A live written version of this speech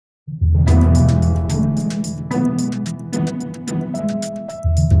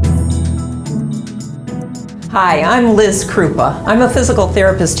Hi, I'm Liz Krupa. I'm a physical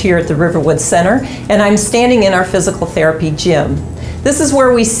therapist here at the Riverwood Center, and I'm standing in our physical therapy gym. This is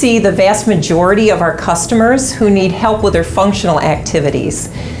where we see the vast majority of our customers who need help with their functional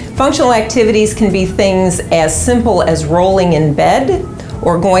activities. Functional activities can be things as simple as rolling in bed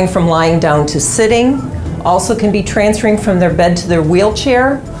or going from lying down to sitting. Also can be transferring from their bed to their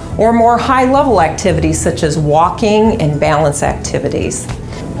wheelchair, or more high-level activities such as walking and balance activities.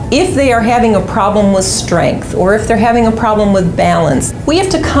 If they are having a problem with strength, or if they're having a problem with balance, we have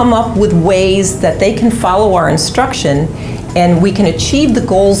to come up with ways that they can follow our instruction and we can achieve the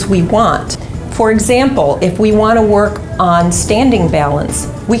goals we want. For example, if we want to work on standing balance,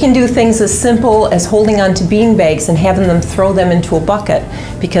 we can do things as simple as holding onto bean bags and having them throw them into a bucket,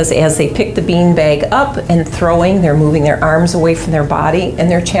 because as they pick the bean bag up and throwing, they're moving their arms away from their body and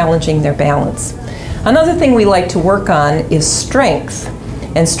they're challenging their balance. Another thing we like to work on is strength.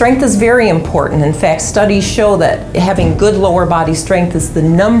 And strength is very important. In fact, studies show that having good lower body strength is the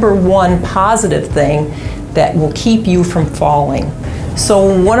 #1 positive thing that will keep you from falling.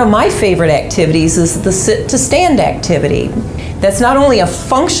 So one of my favorite activities is the sit to stand activity. That's not only a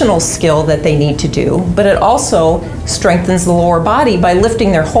functional skill that they need to do, but it also strengthens the lower body by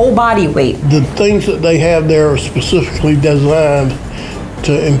lifting their whole body weight. The things that they have there are specifically designed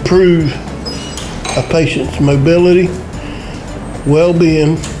to improve a patient's mobility,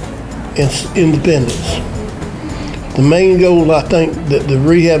 well-being, and independence. The main goal, I think, that the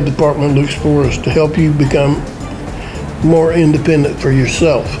rehab department looks for is to help you become more independent for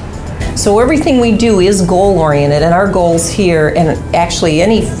yourself. So everything we do is goal-oriented, and our goals here, and actually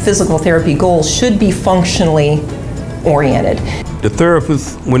any physical therapy goals, should be functionally oriented. The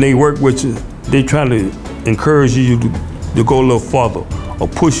therapists, when they work with you, they try to encourage you to go a little farther or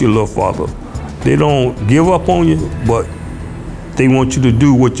push you a little farther. They don't give up on you, but they want you to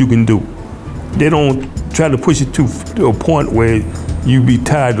do what you can do. They don't try to push you to a point where you be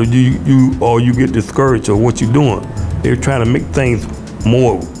tired or you get discouraged of what you're doing. They're trying to make things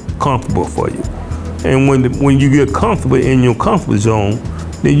more comfortable for you. And when you get comfortable in your comfort zone,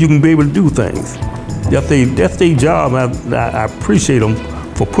 then you can be able to do things. That's their job. I appreciate them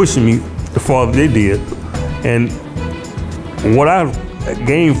for pushing me as far as they did. And what I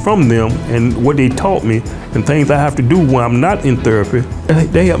gained from them and what they taught me and things I have to do when I'm not in therapy,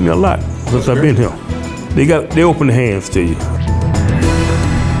 they helped me a lot since I've been here. They open their hands to you.